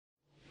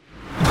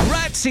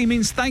grazie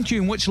means thank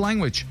you in which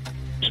language?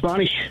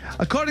 Spanish.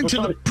 According to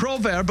the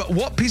proverb,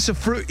 what piece of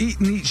fruit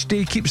eaten each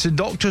day keeps the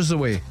doctors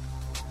away?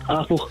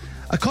 Apple.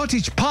 A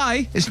cottage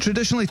pie is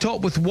traditionally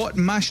topped with what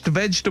mashed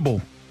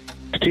vegetable?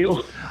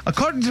 Potato.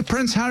 According to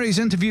Prince Harry's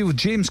interview with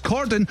James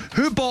Corden,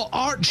 who bought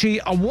Archie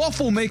a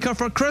waffle maker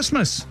for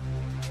Christmas?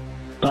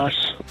 Pass.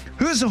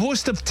 Who is the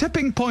host of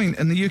Tipping Point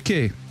in the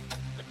UK?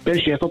 Ben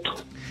Shepherd.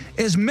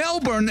 Is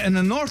Melbourne in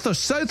the north or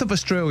south of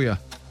Australia?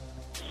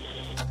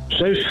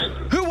 South.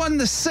 Who won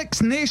the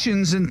Six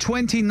Nations in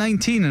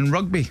 2019 in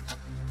rugby?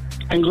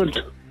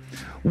 England.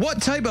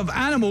 What type of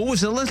animal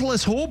was the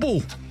littlest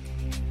hobo?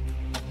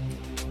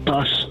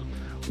 Pass.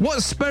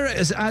 What spirit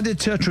is added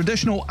to a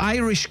traditional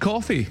Irish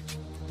coffee?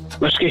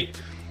 Whiskey.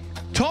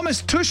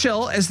 Thomas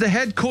Tuchel is the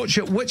head coach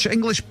at which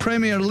English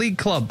Premier League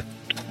club?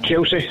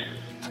 Chelsea.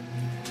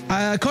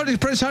 According to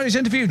Prince Harry's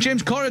interview with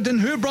James Corden,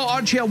 who brought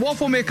Archie a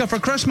waffle maker for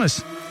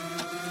Christmas?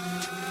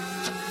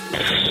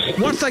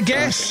 Worth a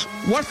guess.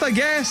 Worth a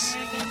guess.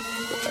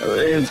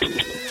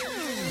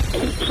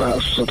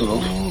 That's, I don't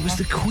know. Oh, it was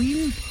the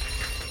Queen.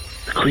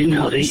 The Queen,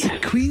 alright. The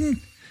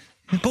Queen.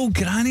 The old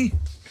granny.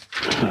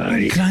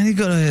 Aye. Granny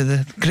got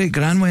the great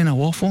grandway in a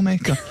waffle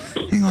maker.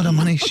 Think all the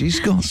money she's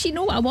got. Does she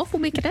know what a waffle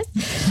maker is?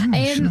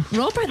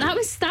 Robert, that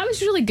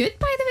was really good,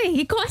 by the way.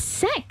 He got a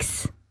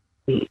 6.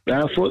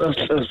 I thought I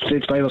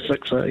said 5 or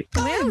 6, aye.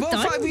 Well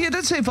done. You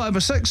did say 5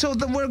 or 6, so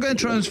we're going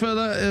to transfer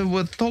that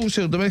with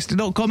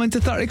wholesaledomestic.com into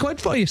 30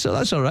 quid for you, so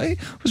that's alright.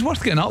 It was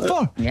worth getting up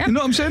for. Yeah. You know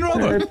what I'm saying,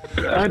 Robert?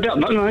 I don't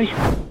know,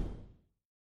 aye.